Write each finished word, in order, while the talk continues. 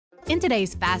In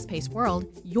today's fast-paced world,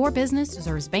 your business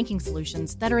deserves banking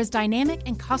solutions that are as dynamic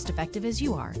and cost-effective as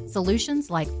you are. Solutions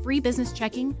like free business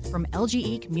checking from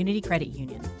LGE Community Credit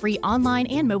Union, free online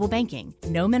and mobile banking,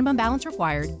 no minimum balance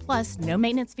required, plus no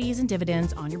maintenance fees and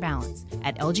dividends on your balance.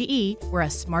 At LGE, we're a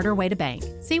smarter way to bank.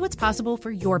 See what's possible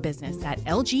for your business at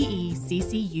lgeccu.org.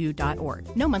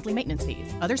 No monthly maintenance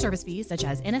fees. Other service fees such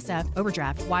as NSF,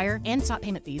 overdraft, wire, and stop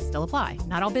payment fees still apply.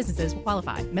 Not all businesses will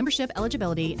qualify. Membership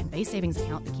eligibility and base savings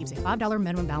account that keeps a $5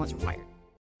 minimum balance required.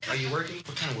 Are you working?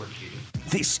 What kind of work do you do?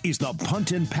 This is the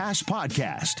Punt and Pass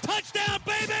Podcast. Touchdown,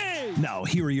 baby! Now,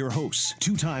 here are your hosts,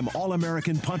 two-time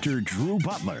All-American punter Drew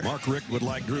Butler. Mark Richt would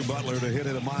like Drew Butler to hit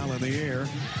it a mile in the air.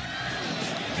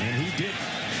 And he did.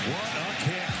 What a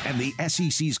kick. And the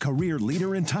SEC's career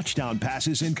leader in touchdown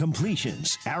passes and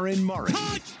completions, Aaron Murray.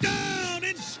 Touchdown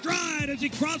in stride as he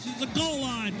crosses the goal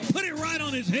line. Put it right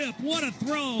on his hip. What a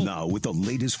throw. Now, with the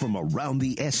latest from around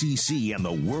the SEC and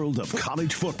the world of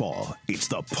college football, it's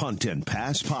the Punt and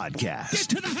Pass Podcast. Get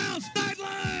to the house.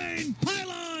 Sideline.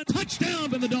 Pylon.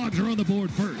 Touchdown. And the Dogs are on the board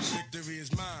first. Victory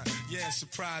is mine. Yeah,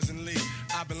 surprisingly,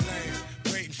 I've been laying,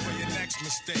 waiting for your next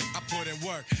mistake. I put in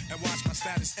work and watch my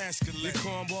status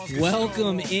escalate.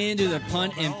 Welcome into the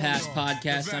Punt and Pass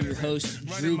Podcast. I'm your host,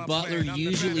 Drew Butler,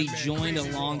 usually joined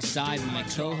alongside my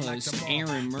co-host,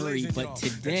 Aaron Murray. But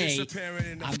today,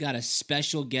 I've got a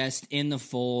special guest in the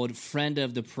fold, friend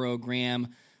of the program,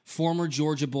 former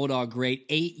Georgia Bulldog great,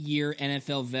 8-year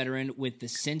NFL veteran with the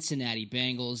Cincinnati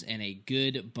Bengals, and a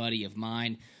good buddy of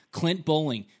mine. Clint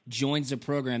Bowling joins the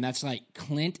program. That's right,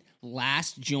 Clint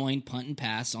last joined Punt and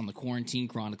Pass on the Quarantine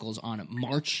Chronicles on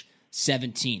March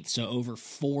 17th, so over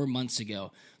 4 months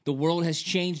ago. The world has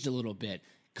changed a little bit.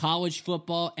 College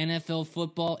football, NFL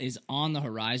football is on the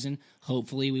horizon.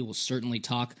 Hopefully, we will certainly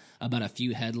talk about a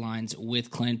few headlines with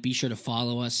Clint. Be sure to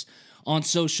follow us on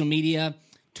social media.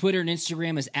 Twitter and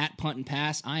Instagram is at Punt and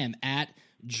Pass. I am at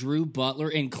Drew Butler,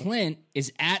 and Clint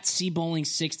is at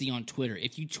CBowling60 on Twitter.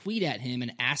 If you tweet at him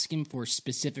and ask him for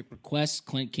specific requests,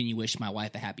 Clint, can you wish my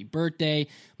wife a happy birthday?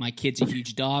 My kid's a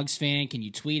huge Dogs fan. Can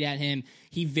you tweet at him?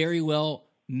 He very well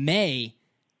may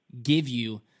give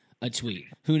you a tweet.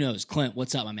 Who knows? Clint,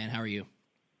 what's up, my man? How are you?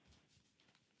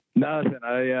 Nothing.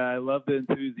 I love the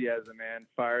enthusiasm, man.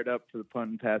 Fired up for the Punt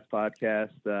and Pass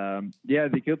Podcast.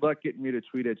 Good luck getting me to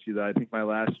tweet at you, though. I think my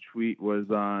last tweet was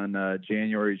on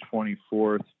January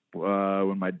 24th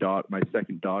when my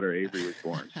second daughter, Avery, was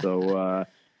born. So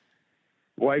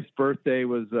wife's birthday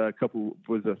was a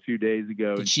few days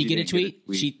ago. Did she get a tweet?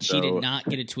 She did not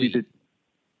get a tweet.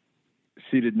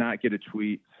 She did not get a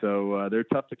tweet, so they're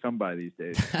tough to come by these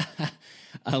days.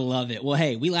 I love it. Well,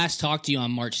 hey, we last talked to you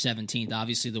on March 17th.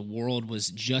 Obviously, the world was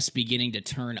just beginning to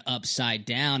turn upside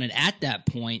down, and at that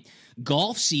point,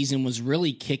 golf season was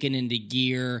really kicking into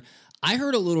gear. I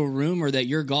heard a little rumor that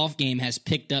your golf game has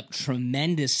picked up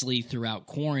tremendously throughout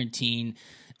quarantine.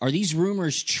 Are these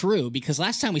rumors true? Because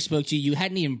last time we spoke to you, you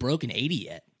hadn't even broken 80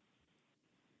 yet.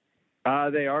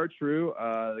 They are true.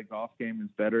 The golf game is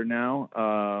better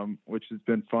now, which has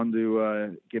been fun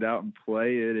to get out and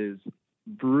play. It is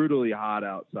brutally hot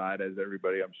outside, as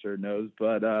everybody I'm sure knows.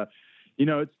 But,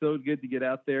 it's still good to get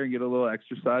out there and get a little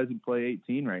exercise and play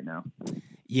 18 right now.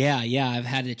 Yeah, I've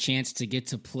had a chance to get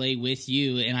to play with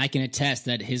you, and I can attest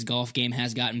that his golf game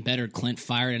has gotten better. Clint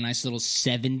fired a nice little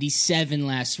 77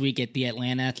 last week at the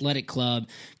Atlanta Athletic Club.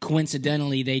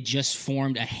 Coincidentally, they just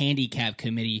formed a handicap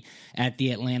committee at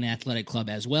the Atlanta Athletic Club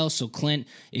as well. So, Clint,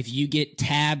 if you get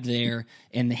tabbed there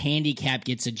and the handicap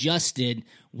gets adjusted,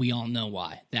 we all know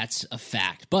why. That's a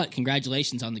fact. But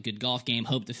congratulations on the good golf game.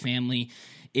 Hope the family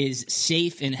is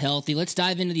safe and healthy. Let's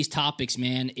dive into these topics,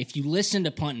 man. If you listen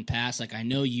to Punt and Pass, like I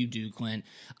know you do, Clint,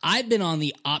 I've been on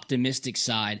the optimistic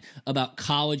side about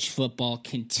college football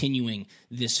continuing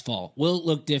this fall. Will it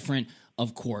look different?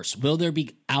 Of course. Will there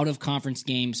be out-of-conference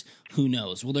games? Who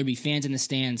knows? Will there be fans in the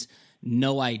stands?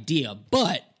 No idea.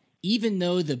 But even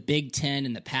though the Big Ten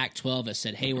and the Pac-12 have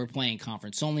said, hey, we're playing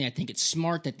conference only, I think it's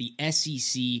smart that the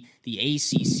SEC, the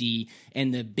ACC,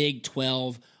 and the Big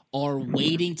 12 are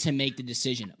waiting to make the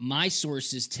decision. My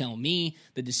sources tell me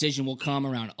the decision will come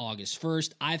around August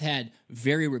 1st. I've had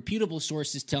very reputable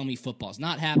sources tell me football's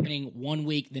not happening. 1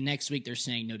 week, the next week they're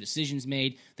saying no decisions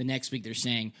made. The next week they're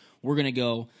saying we're going to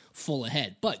go full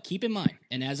ahead. But keep in mind,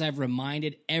 and as I've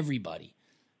reminded everybody,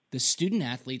 the student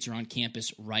athletes are on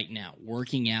campus right now,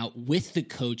 working out with the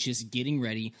coaches, getting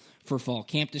ready for fall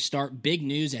camp to start. Big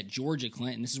news at Georgia,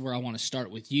 Clinton. This is where I want to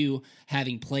start with you,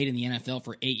 having played in the NFL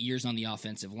for 8 years on the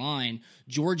offensive line.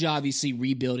 Georgia obviously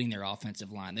rebuilding their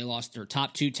offensive line. They lost their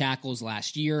top 2 tackles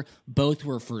last year. Both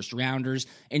were first rounders.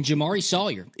 And Jamari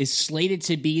Sawyer is slated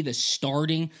to be the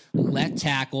starting left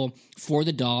tackle for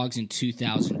the Dogs in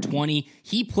 2020.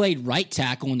 He played right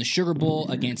tackle in the Sugar Bowl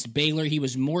against Baylor. He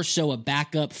was more so a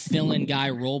backup fill-in guy,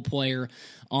 role player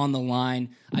on the line.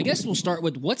 I guess we'll start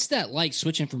with, what's that like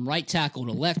switching from right tackle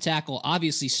to left tackle?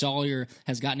 Obviously, Sawyer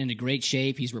has gotten into great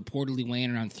shape. He's reportedly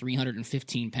weighing around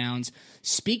 315 pounds.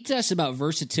 Speak to us about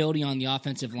versatility on the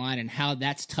offensive line and how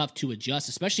that's tough to adjust,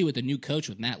 especially with the new coach,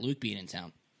 with Matt Luke being in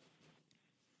town.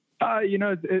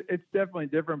 It's definitely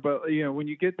different, but when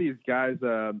you get these guys,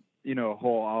 a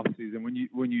whole off season,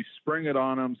 when you spring it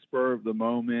on them, spur of the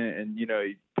moment, and you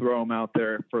throw them out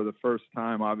there for the first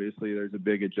time, obviously there's a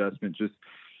big adjustment. Just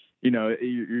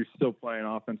you're still playing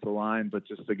offensive line, but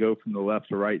just to go from the left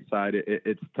to right side,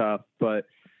 it's tough. But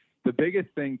the biggest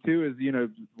thing too is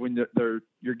when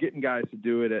you're getting guys to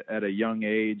do it at a young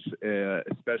age,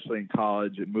 especially in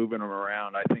college, and moving them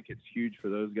around. I think it's huge for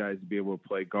those guys to be able to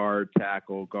play guard,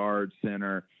 tackle, guard,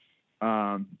 center.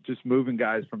 Just moving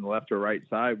guys from the left or right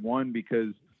side. One,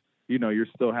 because you're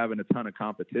still having a ton of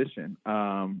competition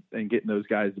and getting those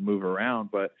guys to move around.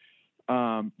 But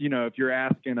if you're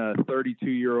asking a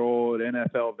 32-year-old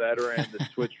NFL veteran to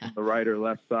switch from the right or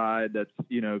left side, that's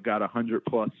got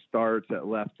 100+ starts at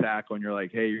left tackle, and you're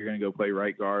like, hey, you're going to go play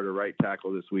right guard or right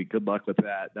tackle this week. Good luck with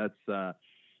that.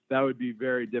 That would be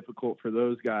very difficult for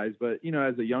those guys. But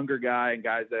as a younger guy and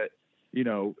guys that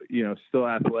still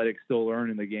athletic, still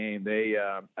learning the game, they,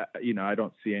 I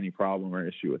don't see any problem or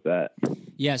issue with that.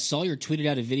 Yeah, Sawyer tweeted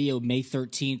out a video May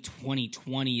 13th,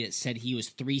 2020. It said he was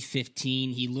 315.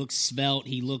 He looks svelte.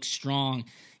 He looks strong.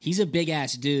 He's a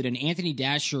big-ass dude, and Anthony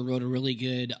Dasher wrote a really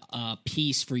good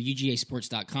piece for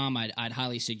UGAsports.com. I'd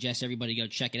highly suggest everybody go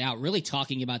check it out, really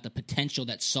talking about the potential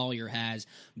that Sawyer has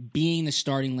being the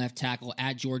starting left tackle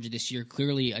at Georgia this year.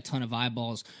 Clearly, a ton of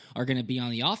eyeballs are going to be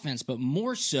on the offense, but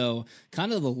more so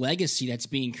kind of the legacy that's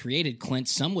being created. Clint,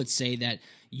 some would say that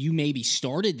you maybe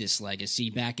started this legacy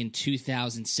back in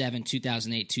 2007,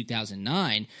 2008,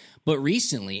 2009, but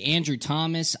recently, Andrew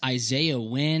Thomas, Isaiah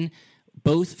Wynn,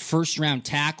 both first-round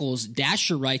tackles.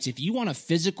 Dasher writes, if you want a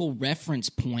physical reference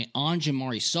point on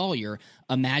Jamari Sawyer,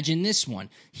 imagine this one.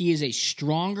 He is a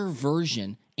stronger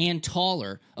version and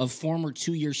taller of former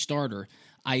 2-year starter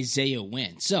Isaiah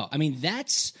Wynn. So,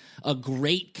 that's a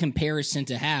great comparison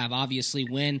to have. Obviously,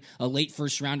 Wynn, a late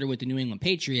first-rounder with the New England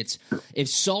Patriots. If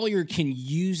Sawyer can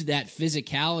use that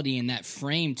physicality and that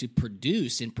frame to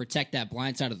produce and protect that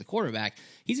blind side of the quarterback,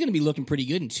 he's going to be looking pretty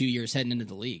good in 2 years heading into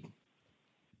the league.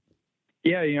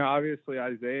 Yeah, obviously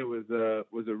Isaiah was a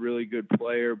really good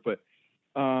player, but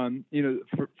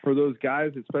for those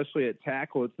guys, especially at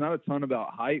tackle, it's not a ton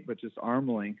about height, but just arm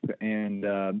length, and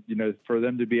for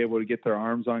them to be able to get their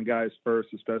arms on guys first,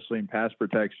 especially in pass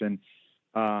protection,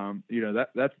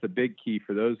 that's the big key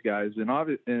for those guys,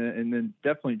 and then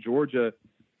definitely Georgia.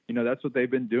 That's what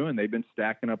they've been doing. They've been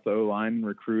stacking up the O-line and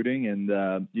recruiting,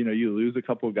 and you lose a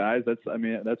couple of guys. That's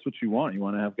what you want. You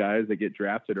want to have guys that get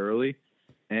drafted early,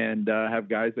 and have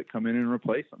guys that come in and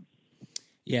replace them.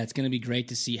 Yeah, it's going to be great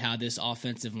to see how this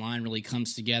offensive line really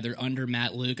comes together under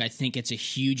Matt Luke. I think it's a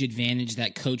huge advantage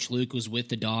that Coach Luke was with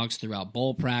the Dogs throughout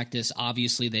bowl practice.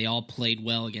 Obviously, they all played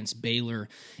well against Baylor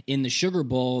in the Sugar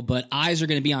Bowl, but eyes are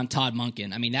going to be on Todd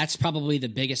Monken. That's probably the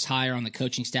biggest hire on the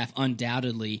coaching staff,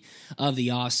 undoubtedly, of the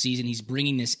offseason. He's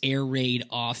bringing this air raid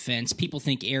offense. People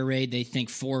think air raid, they think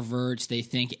 4 verts, they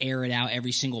think air it out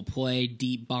every single play,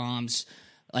 deep bombs,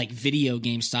 like video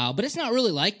game style, but it's not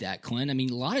really like that, Clint.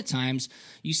 A lot of times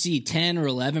you see 10 or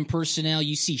 11 personnel,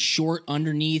 you see short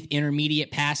underneath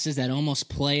intermediate passes that almost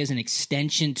play as an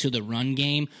extension to the run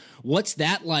game. What's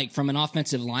that like from an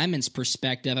offensive lineman's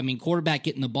perspective? Quarterback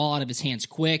getting the ball out of his hands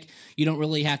quick. You don't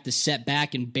really have to set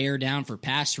back and bear down for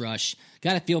pass rush.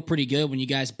 Got to feel pretty good when you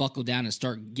guys buckle down and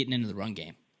start getting into the run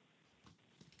game.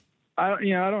 I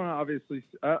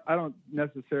don't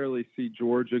necessarily see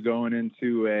Georgia going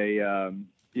into a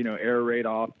air raid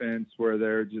offense where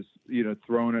they're just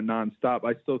throwing it nonstop.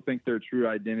 I still think their true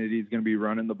identity is going to be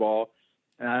running the ball,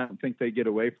 and I don't think they get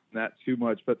away from that too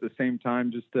much. But at the same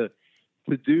time, just to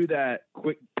do that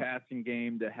quick passing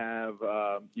game, to have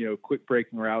quick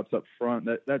breaking routes up front,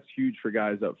 that's huge for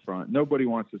guys up front. Nobody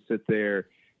wants to sit there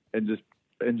and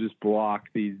just block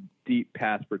these deep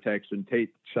pass protection,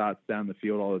 take shots down the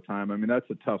field all the time. That's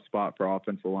a tough spot for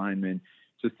offensive linemen,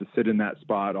 just to sit in that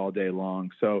spot all day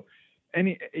long. So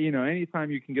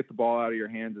anytime you can get the ball out of your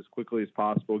hands as quickly as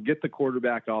possible, get the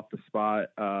quarterback off the spot.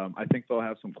 I think they'll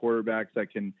have some quarterbacks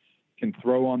that can can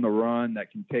throw on the run,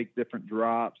 that can take different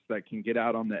drops, that can get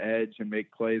out on the edge and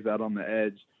make plays out on the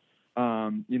edge.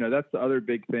 That's the other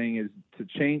big thing is to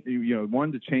change,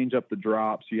 to change up the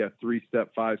drops. You have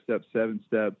 3-step, 5-step,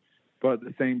 7-step, but at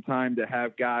the same time to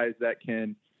have guys that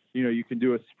can, you can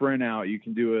do a sprint out, you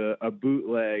can do a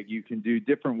bootleg, you can do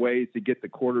different ways to get the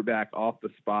quarterback off the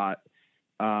spot.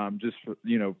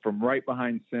 From right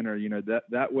behind center,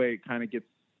 that way it kind of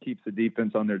keeps the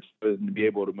defense on their toes and to be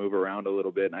able to move around a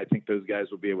little bit. And I think those guys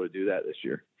will be able to do that this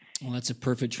year. Well, that's a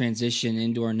perfect transition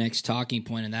into our next talking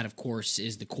point, and that, of course,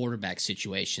 is the quarterback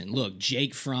situation. Look,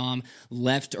 Jake Fromm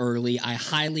left early. I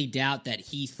highly doubt that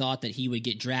he thought that he would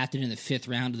get drafted in the 5th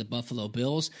round of the Buffalo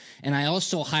Bills, and I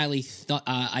also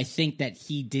I think that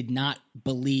he did not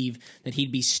believe that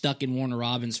he'd be stuck in Warner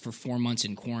Robins for 4 months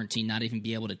in quarantine, not even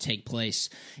be able to take place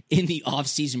in the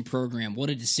offseason program. What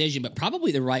a decision, but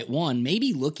probably the right one.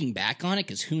 Maybe looking back on it,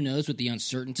 because who knows with the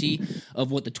uncertainty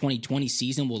of what the 2020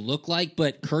 season will look like,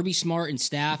 but Kirby Smart and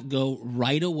staff go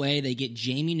right away. They get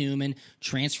Jamie Newman,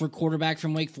 transfer quarterback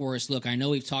from Wake Forest. Look, I know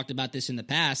we've talked about this in the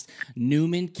past.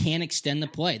 Newman can extend the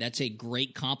play. That's a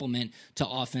great compliment to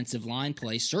offensive line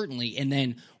play, certainly. And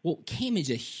then what came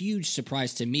as a huge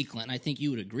surprise to me, Clint, I think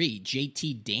you would agree,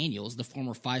 JT Daniels, the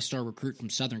former 5-star recruit from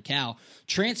Southern Cal,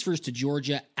 transfers to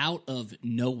Georgia out of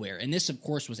nowhere. And this, of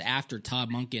course, was after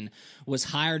Todd Monken was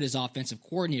hired as offensive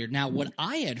coordinator. Now, what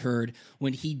I had heard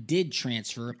when he did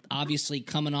transfer, obviously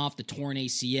coming off the torn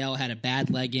ACL, had a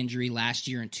bad leg injury last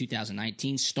year in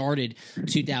 2019, started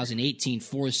 2018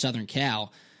 for Southern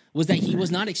Cal, was that he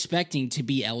was not expecting to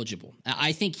be eligible.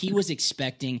 I think he was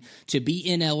expecting to be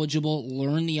ineligible,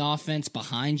 learn the offense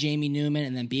behind Jamie Newman,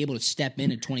 and then be able to step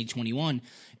in 2021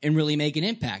 and really make an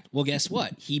impact. Well, guess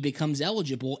what? He becomes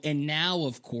eligible, and now,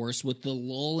 of course, with the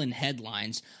lull in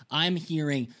headlines, I'm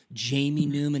hearing Jamie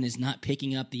Newman is not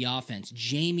picking up the offense.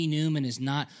 Jamie Newman is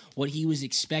not what he was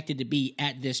expected to be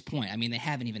at this point. I mean, they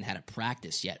haven't even had a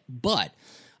practice yet. But,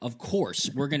 of course,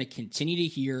 we're going to continue to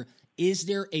hear, is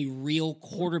there a real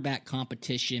quarterback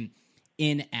competition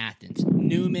in Athens?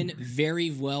 Newman, very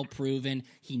well proven.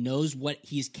 He knows what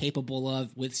he's capable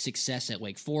of with success at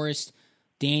Wake Forest.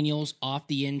 Daniels, off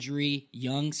the injury,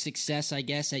 young success, I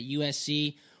guess, at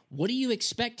USC. What do you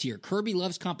expect here? Kirby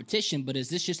loves competition, but is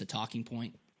this just a talking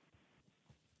point?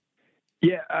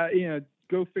 Yeah,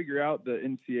 go figure out the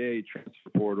NCAA transfer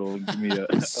portal and give me a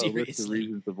list of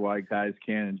reasons of why guys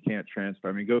can and can't transfer.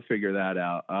 I mean, go figure that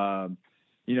out.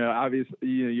 Obviously,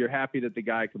 you're happy that the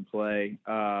guy can play,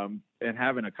 and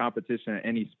having a competition at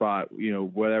any spot,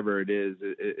 whatever it is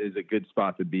a good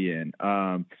spot to be in.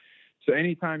 So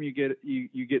anytime you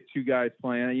get two guys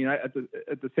playing, at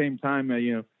the same time,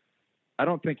 I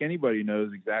don't think anybody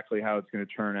knows exactly how it's going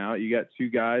to turn out. You got two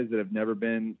guys that have never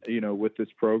been, with this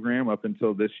program up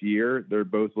until this year. They're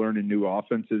both learning new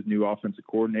offenses, new offensive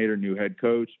coordinator, new head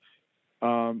coach.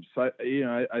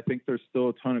 I think there's still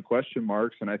a ton of question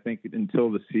marks, and I think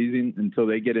until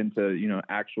they get into,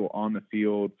 actual on the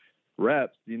field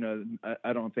reps,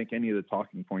 I don't think any of the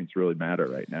talking points really matter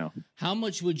right now. How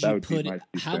much would you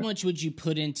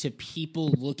put into people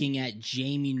looking at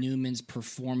Jamie Newman's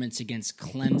performance against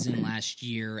Clemson last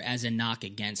year as a knock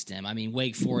against him? I mean,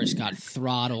 Wake Forest got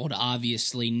throttled.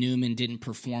 Obviously, Newman didn't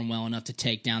perform well enough to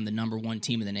take down the number 1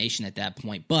 team in the nation at that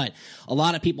point. But a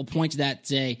lot of people point to that and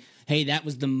say, hey, that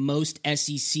was the most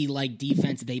SEC-like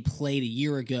defense they played a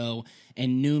year ago,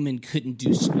 and Newman couldn't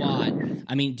do squat.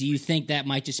 I mean, do you think that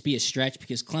might just be a stretch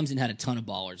because Clemson had a ton of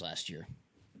ballers last year?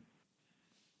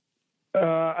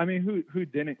 Who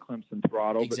didn't Clemson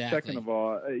throttle? Exactly. But second of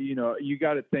all, you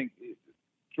got to think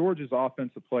Georgia's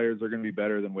offensive players are going to be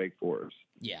better than Wake Forest.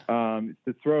 Yeah.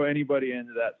 To throw anybody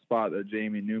into that spot that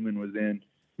Jamie Newman was in,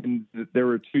 and there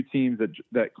were 2 teams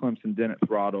that Clemson didn't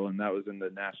throttle, and that was in the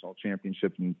national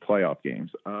championship and playoff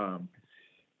games.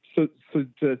 So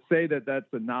to say that that's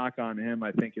a knock on him,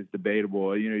 I think is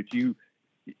debatable. If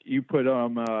you put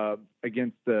him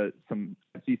against some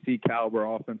SEC caliber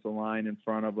offensive line in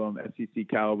front of them, SEC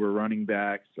caliber running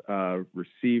backs,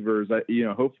 receivers,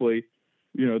 hopefully,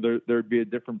 there'd be a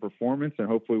different performance, and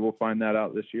hopefully we'll find that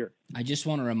out this year. I just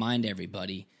want to remind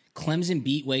everybody, Clemson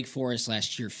beat Wake Forest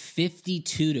last year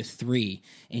 52-3,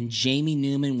 and Jamie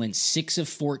Newman went 6 of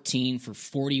 14 for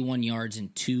 41 yards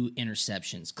and 2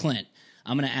 interceptions. Clint,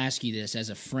 I'm going to ask you this as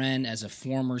a friend, as a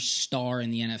former star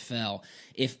in the NFL.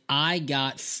 If I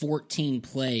got 14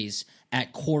 plays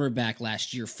at quarterback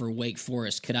last year for Wake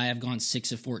Forest, could I have gone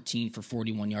 6 of 14 for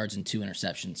 41 yards and 2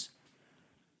 interceptions?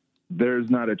 there's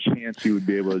not a chance you would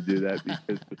be able to do that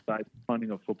because besides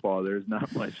punting a football, there's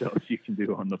not much else you can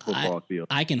do on the football field.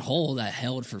 I can hold. I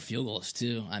held for field goals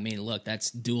too. I mean, look,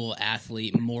 that's dual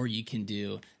athlete. More you can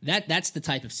do. That's the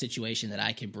type of situation that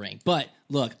I can bring. But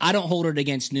look, I don't hold it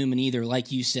against Newman either.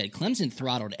 Like you said, Clemson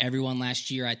throttled everyone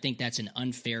last year. I think that's an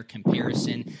unfair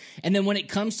comparison. And then when it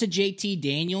comes to JT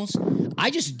Daniels, I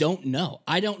just don't know.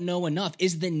 I don't know enough.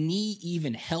 Is the knee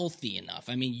even healthy enough?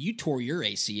 I mean, you tore your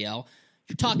ACL.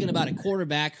 You're talking about a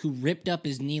quarterback who ripped up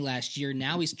his knee last year.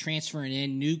 Now he's transferring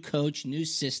in, new coach, new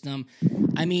system.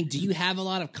 I mean, do you have a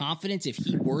lot of confidence if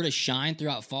he were to shine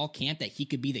throughout fall camp that he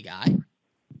could be the guy?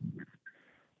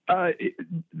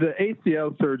 The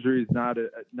ACL surgery is not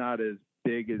as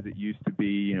big as it used to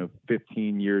be,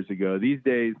 15 years ago. These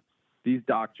days, these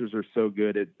doctors are so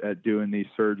good at doing these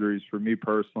surgeries. For me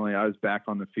personally, I was back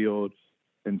on the field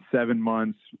in 7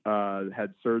 months,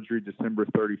 had surgery December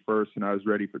 31st, and I was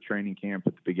ready for training camp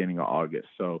at the beginning of August.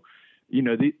 So,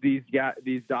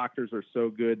 these doctors are so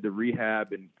good. The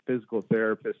rehab and physical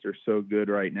therapists are so good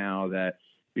right now that,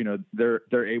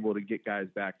 they're able to get guys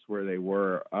back to where they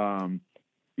were.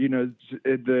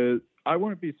 I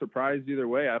wouldn't be surprised either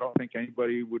way. I don't think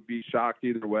anybody would be shocked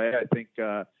either way. I think,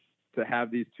 to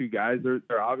have these two guys,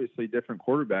 they're obviously different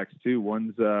quarterbacks too.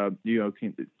 One's,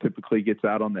 typically gets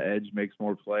out on the edge, makes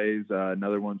more plays.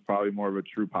 Another one's probably more of a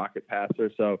true pocket passer.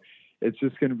 So it's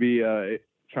just going to be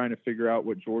trying to figure out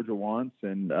what Georgia wants.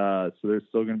 And so there's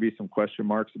still going to be some question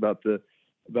marks about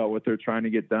what they're trying to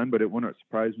get done, but it wouldn't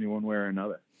surprise me one way or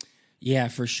another. Yeah,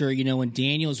 for sure. When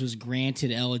Daniels was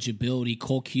granted eligibility,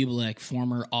 Cole Kubelik,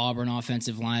 former Auburn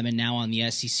offensive lineman, now on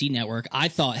the SEC network, I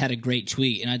thought had a great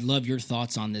tweet, and I'd love your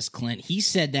thoughts on this, Clint. He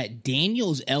said that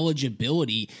Daniels'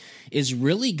 eligibility is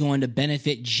really going to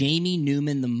benefit Jamie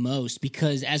Newman the most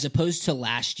because as opposed to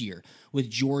last year with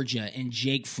Georgia and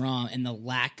Jake Fromm and the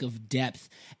lack of depth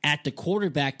at the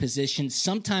quarterback position,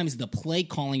 sometimes the play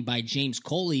calling by James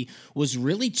Coley was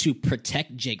really to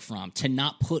protect Jake Fromm, to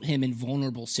not put him in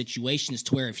vulnerable situations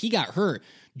to where if he got hurt,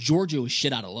 Georgia was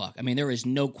shit out of luck. I mean, there is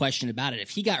no question about it. If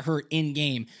he got hurt in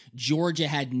game, Georgia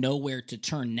had nowhere to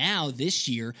turn. Now, this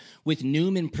year, with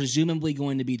Newman presumably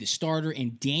going to be the starter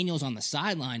and Daniels on the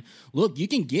sideline, look, you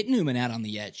can get Newman out on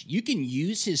the edge. You can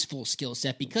use his full skill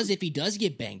set because if he does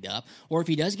get banged up or if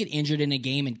he does get injured in a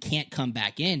game and can't come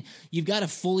back in, you've got a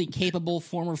fully capable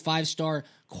former 5-star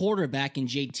quarterback in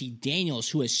JT Daniels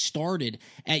who has started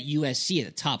at USC at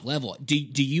the top level. Do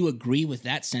you agree with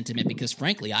that sentiment? Because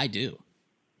frankly, I do.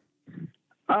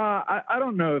 I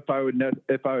don't know if I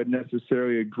would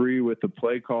necessarily agree with the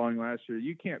play calling last year.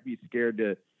 You can't be scared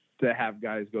to have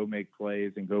guys go make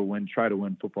plays and try to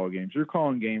win football games. You're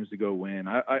calling games to go win.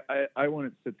 I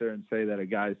wouldn't sit there and say that a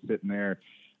guy's sitting there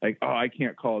like, oh, I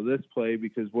can't call this play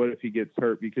because what if he gets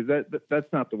hurt? Because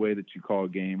that's not the way that you call a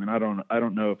game. And I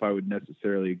don't know if I would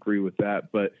necessarily agree with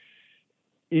that, but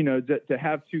to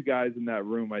have two guys in that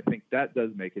room, I think that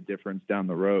does make a difference down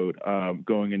the road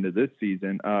going into this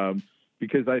season.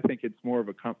 Because I think it's more of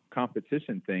a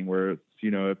competition thing where it's,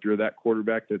 if you're that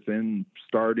quarterback that's in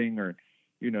starting or,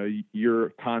 you're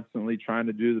constantly trying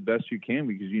to do the best you can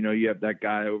because, you have that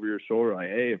guy over your shoulder like,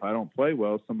 hey, if I don't play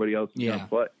well, somebody else is going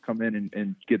to come in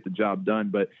and get the job done.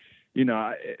 But,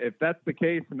 if that's the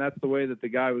case and that's the way that the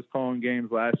guy was calling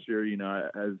games last year,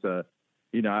 as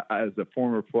a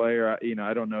former player,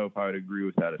 I don't know if I would agree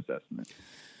with that assessment.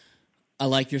 I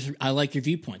like your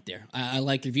viewpoint there. I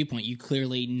like your viewpoint. You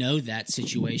clearly know that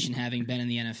situation, having been in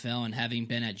the NFL and having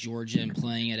been at Georgia and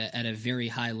playing at a very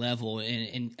high level.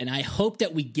 And I hope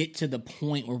that we get to the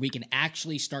point where we can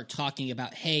actually start talking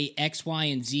about, hey, X, Y,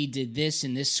 and Z did this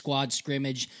in this squad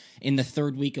scrimmage in the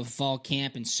third week of fall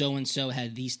camp, and so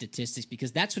had these statistics,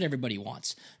 because that's what everybody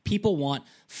wants. People want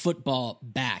football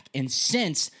back. And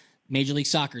since Major League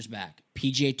Soccer's back,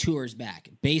 PGA Tour's back,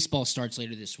 baseball starts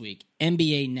later this week,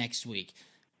 NBA next week,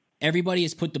 everybody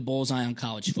has put the bullseye on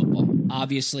college football.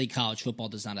 Obviously, college football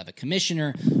does not have a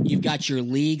commissioner. You've got your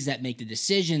leagues that make the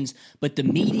decisions, but the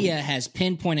media has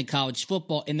pinpointed college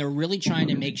football, and they're really trying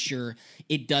to make sure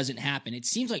it doesn't happen. It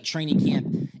seems like training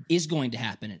camp is going to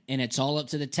happen, and it's all up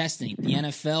to the testing. The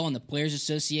NFL and the Players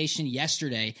Association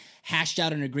yesterday hashed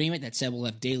out an agreement that said we'll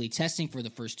have daily testing for the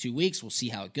first 2 weeks. We'll see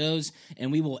how it goes,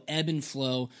 and we will ebb and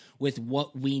flow with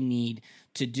what we need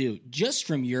to do. Just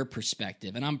from your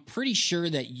perspective, and I'm pretty sure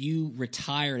that you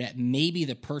retired at maybe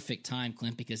the perfect time,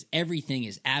 Clint, because everything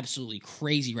is absolutely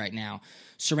crazy right now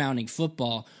surrounding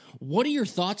football. What are your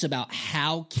thoughts about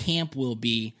how camp will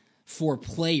be for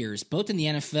players, both in the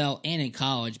NFL and in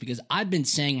college? Because I've been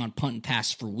saying on Punt and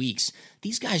Pass for weeks,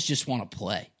 these guys just want to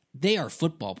play. they are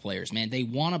football players, man. They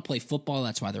want to play football.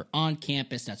 That's why they're on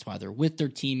campus. That's why they're with their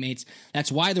teammates.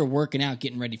 That's why they're working out,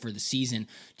 getting ready for the season.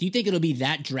 Do you think it'll be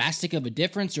that drastic of a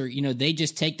difference, or, they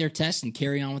just take their test and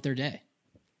carry on with their day?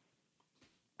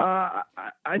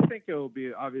 I think it will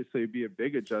be obviously be a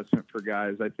big adjustment for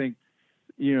guys. I think,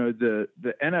 the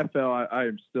NFL, I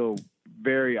am still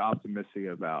very optimistic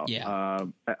about. Yeah.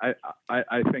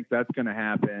 I think that's going to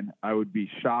happen. I would be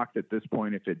shocked at this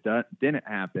point if it didn't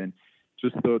happen,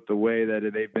 just the way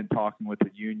that they've been talking with the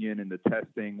union and the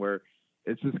testing, where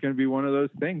it's just going to be one of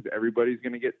those things. Everybody's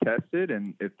going to get tested,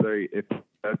 and if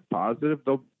that's positive,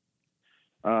 they'll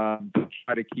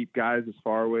try to keep guys as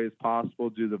far away as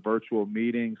possible, do the virtual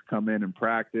meetings, come in and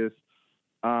practice.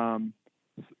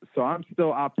 So I'm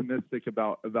still optimistic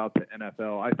about the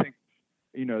NFL. I think,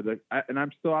 and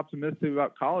I'm still optimistic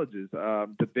about colleges,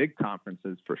 the big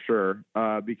conferences for sure,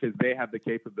 because they have the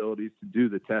capabilities to do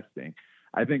the testing.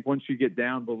 I think once you get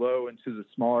down below into the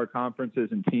smaller conferences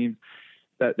and teams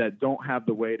that don't have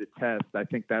the way to test, I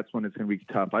think that's when it's going to be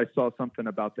tough. I saw something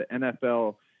about the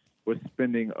NFL was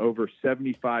spending over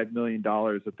 $75 million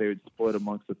that they would split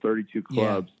amongst the 32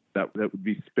 clubs that would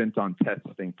be spent on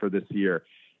testing for this year.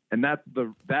 And that's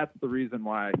the reason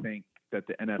why I think that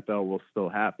the NFL will still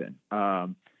happen.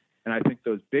 And I think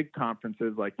those big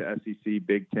conferences like the SEC,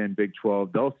 Big 10, Big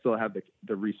 12, they'll still have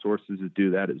the resources to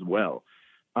do that as well.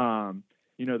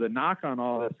 The knock on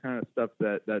all this kind of stuff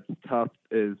that's tough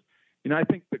is, I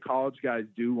think the college guys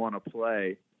do want to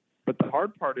play, but the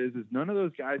hard part is none of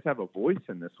those guys have a voice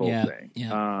in this whole thing.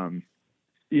 Yeah.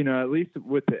 At least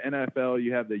with the NFL,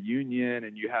 you have the union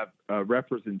and you have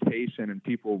representation and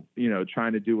people,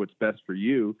 trying to do what's best for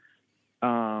you.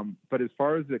 But as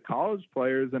far as the college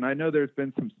players, and I know there's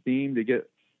been some steam to get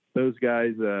those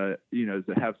guys, to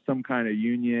have some kind of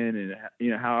union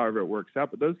and, however it works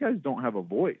out, but those guys don't have a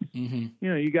voice. Mm-hmm.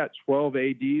 You got 12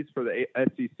 ADs for the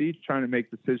SEC trying to make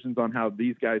decisions on how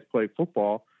these guys play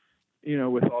football,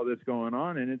 with all this going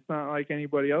on. And it's not like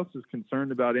anybody else is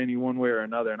concerned about any one way or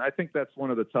another. And I think that's one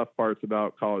of the tough parts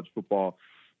about college football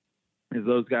is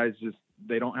those guys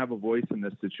they don't have a voice in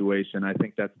this situation. I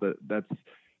think that's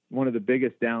one of the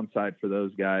biggest downside for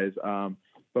those guys.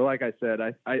 But like I said,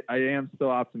 I am still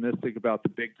optimistic about the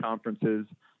big conferences.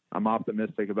 I'm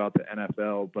optimistic about the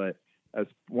NFL, but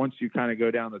once you kind of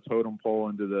go down the totem pole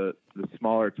into the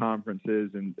smaller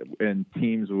conferences and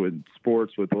teams with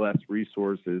sports with less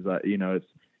resources,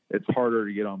 it's harder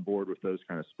to get on board with those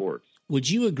kind of sports. Would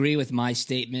you agree with my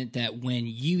statement that when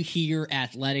you hear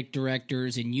athletic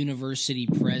directors and university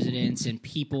presidents and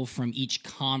people from each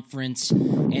conference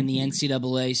and the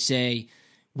NCAA say,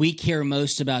 we care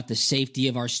most about the safety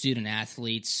of our student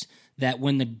athletes, that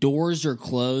when the doors are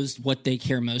closed, what they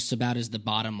care most about is the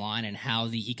bottom line and how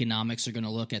the economics are going to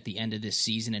look at the end of this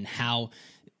season and how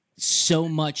so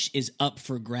much is up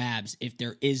for grabs if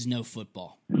there is no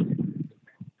football?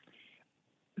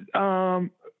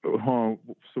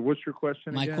 So what's your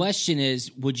question My again? question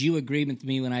is, would you agree with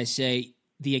me when I say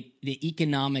the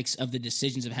economics of the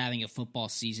decisions of having a football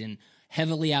season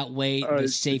heavily outweigh the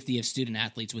safety of student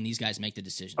athletes when these guys make the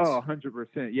decisions?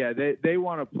 100%. Yeah, they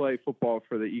want to play football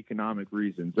for the economic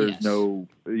reasons. There's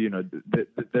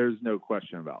there's no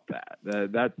question about that.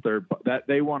 That's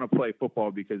they want to play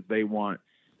football because they want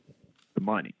the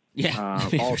money. Yeah,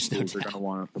 all schools are going to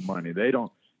want the money. They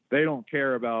don't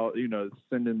care about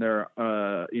sending their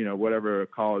whatever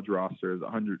college roster is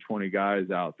 120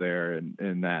 guys out there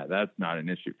and that's not an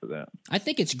issue for them. I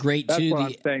think it's great that's too. What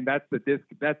I'm saying. That's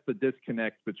the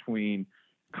disconnect between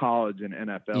college and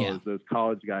NFL is those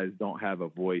college guys don't have a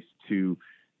voice to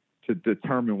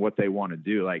determine what they want to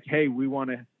do. Like, hey, we want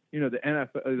to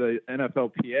the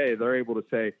NFLPA, they're able to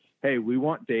say, hey, we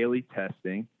want daily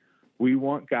testing. We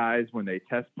want guys when they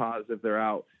test positive, they're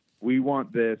out. We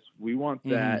want this, we want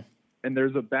that. And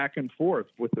there's a back and forth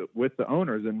with the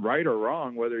owners, and right or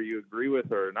wrong, whether you agree with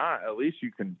it or not, at least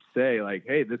you can say like,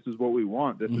 hey, this is what we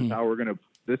want. This is how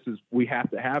we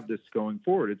have to have this going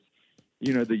forward. It's,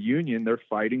 the union, they're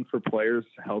fighting for players'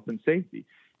 health and safety.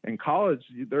 In college,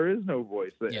 there is no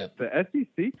voice. The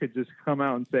SEC could just come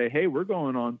out and say, hey, we're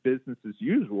going on business as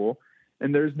usual.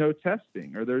 And there's no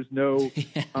testing or there's no,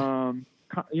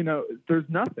 there's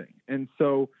nothing. And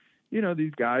so,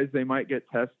 these guys, they might get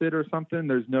tested or something.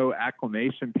 There's no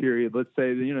acclimation period. Let's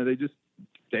say, they just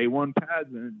day one pads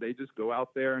and they just go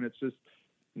out there and it's just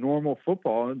normal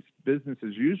football and it's business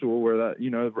as usual, where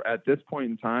that, at this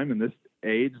point in time in this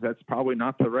age, that's probably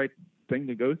not the right thing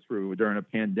to go through during a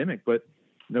pandemic, but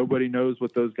nobody knows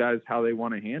what those guys, how they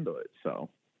want to handle it. So.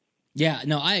 Yeah,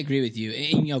 no, I agree with you.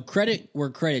 And, credit where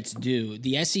credit's due.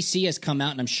 The SEC has come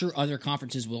out, and I'm sure other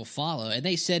conferences will follow. And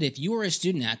they said if you are a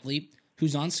student athlete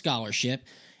who's on scholarship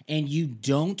and you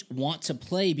don't want to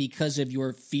play because of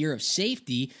your fear of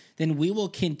safety, then we will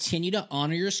continue to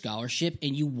honor your scholarship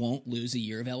and you won't lose a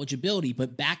year of eligibility.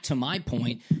 But back to my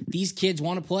point, these kids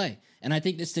want to play. And I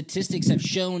think the statistics have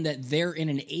shown that they're in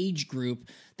an age group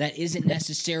that isn't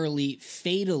necessarily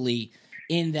fatally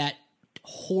in that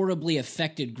horribly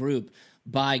affected group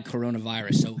by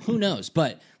coronavirus. So who knows?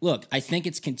 But look, I think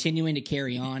it's continuing to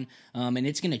carry on, and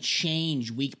it's going to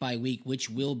change week by week,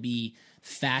 which will be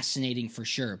fascinating for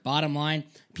sure. Bottom line,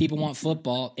 people want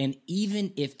football, and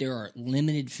even if there are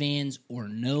limited fans or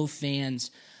no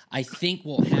fans, I think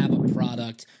we'll have a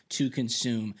product to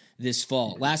consume this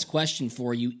fall. Last question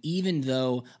for you. Even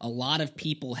though a lot of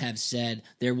people have said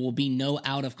there will be no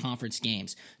out-of-conference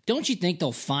games, don't you think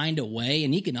they'll find a way,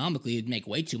 and economically it would make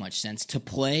way too much sense, to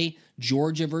play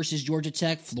Georgia versus Georgia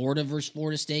Tech, Florida versus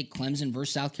Florida State, Clemson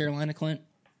versus South Carolina, Clint?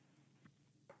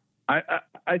 I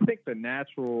think the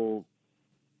natural,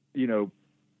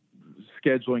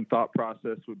 scheduling thought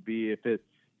process would be if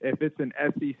it's an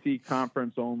SEC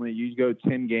conference only, you go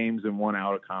 10 games and one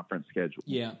out of conference schedule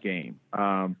game.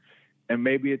 And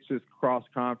maybe it's just cross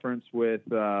conference with,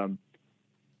 SEC,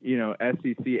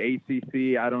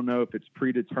 ACC. I don't know if it's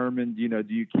predetermined. Do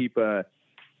you keep a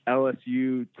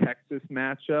LSU Texas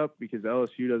matchup because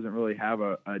LSU doesn't really have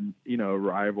a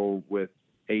rival with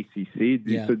ACC?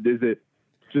 So is it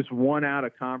just one out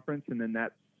of conference and then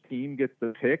that team gets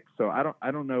the pick? So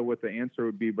I don't know what the answer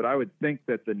would be, but I would think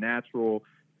that the natural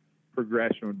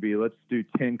progression would be, let's do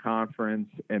 10 conference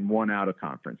and one out of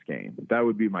conference game. That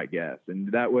would be my guess.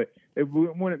 And that way it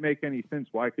wouldn't make any sense.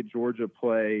 Why could Georgia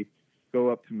go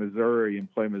up to Missouri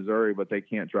and play Missouri, but they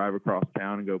can't drive across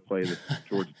town and go play the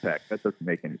Georgia Tech? That doesn't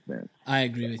make any sense. I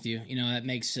agree with you. That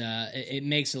makes it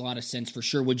makes a lot of sense for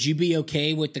sure. Would you be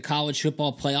okay with the college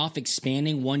football playoff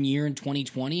expanding 1 year in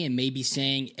 2020 and maybe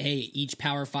saying, hey, each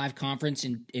Power 5 conference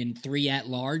and 3 at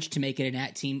large to make it an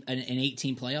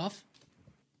 8-team playoff?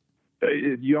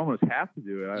 You almost have to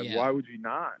do it. Yeah. Why would you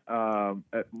not?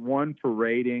 One, for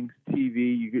ratings,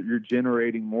 TV, you're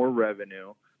generating more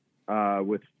revenue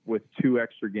with 2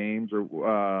 extra games,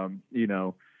 or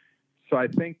So I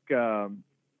think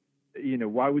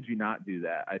why would you not do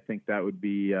that? I think that would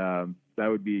be a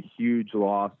huge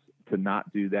loss to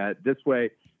not do that. This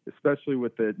way, especially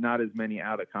with the not as many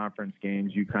out of conference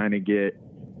games, you kind of get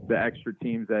the extra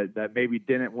teams that maybe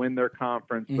didn't win their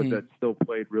conference, but that still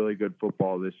played really good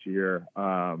football this year.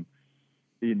 So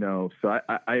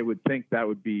I would think that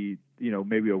would be,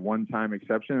 maybe a one-time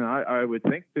exception. And I would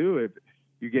think too, if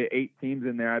you get 8 teams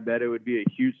in there, I bet it would be a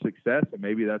huge success. And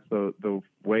maybe that's the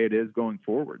way it is going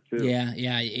forward too. Yeah.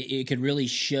 It could really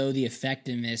show the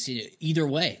effectiveness either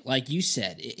way. Like you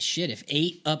said, if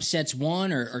 8 upsets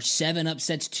 1 or 7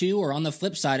 upsets 2, or on the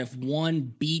flip side, if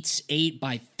 1 beats 8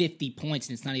 by 50 points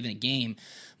and it's not even a game,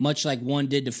 much like 1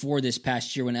 did to 4 this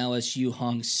past year when LSU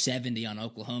hung 70 on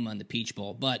Oklahoma in the Peach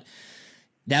Bowl. But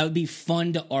that would be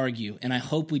fun to argue. And I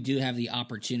hope we do have the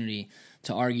opportunity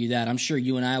to argue that. I'm sure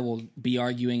you and I will be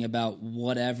arguing about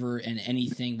whatever and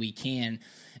anything we can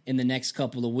in the next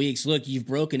couple of weeks. Look, you've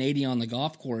broken 80 on the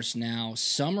golf course now.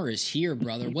 Summer is here,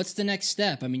 brother. What's the next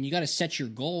step? I mean, you got to set your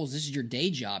goals. This is your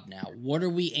day job now. What are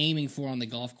we aiming for on the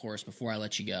golf course before I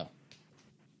let you go?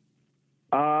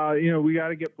 We got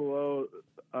to get below,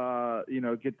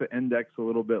 get the index a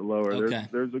little bit lower. Okay.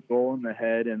 There's a goal in the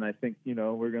head, and I think,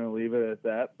 we're going to leave it at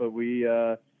that. But we,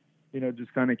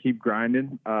 just kind of keep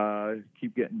grinding,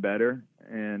 keep getting better.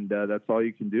 And that's all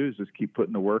you can do is just keep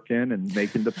putting the work in and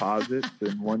making deposits.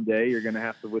 And one day you're going to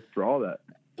have to withdraw that.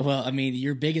 Well, I mean,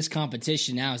 your biggest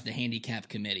competition now is the handicap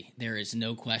committee. There is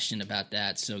no question about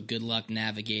that. So good luck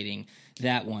navigating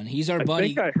that one. He's our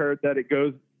buddy. I think I heard that it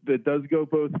does go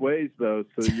both ways, though.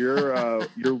 So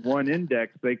your one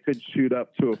index, they could shoot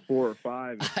up to a 4 or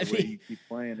 5 if the way you keep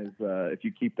playing is if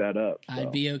you keep that up. So.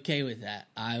 I'd be okay with that.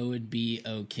 I would be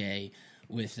okay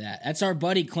with that. That's our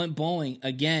buddy Clint Bowling.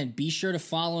 Again, be sure to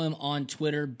follow him on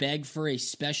Twitter. Beg for a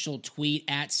special tweet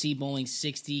at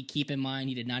CBowling60. Keep in mind,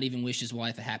 he did not even wish his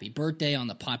wife a happy birthday on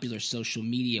the popular social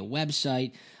media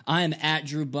website. I am at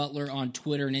Drew Butler on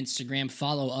Twitter and Instagram.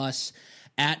 Follow us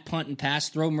at Punt and Pass.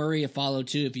 Throw Murray a follow,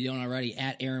 too, if you don't already,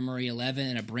 at Aaron Murray 11.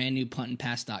 And a brand new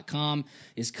puntandpass.com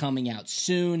is coming out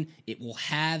soon. It will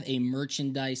have a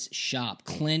merchandise shop.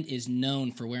 Clint is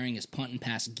known for wearing his Punt and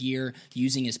Pass gear,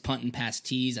 using his Punt and Pass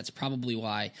tees. That's probably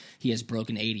why he has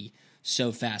broken 80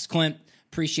 so fast. Clint,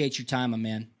 appreciate your time, my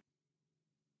man.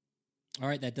 All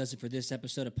right, that does it for this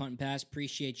episode of Punt and Pass.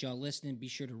 Appreciate y'all listening. Be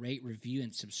sure to rate, review,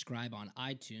 and subscribe on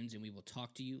iTunes, and we will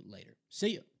talk to you later. See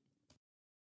you.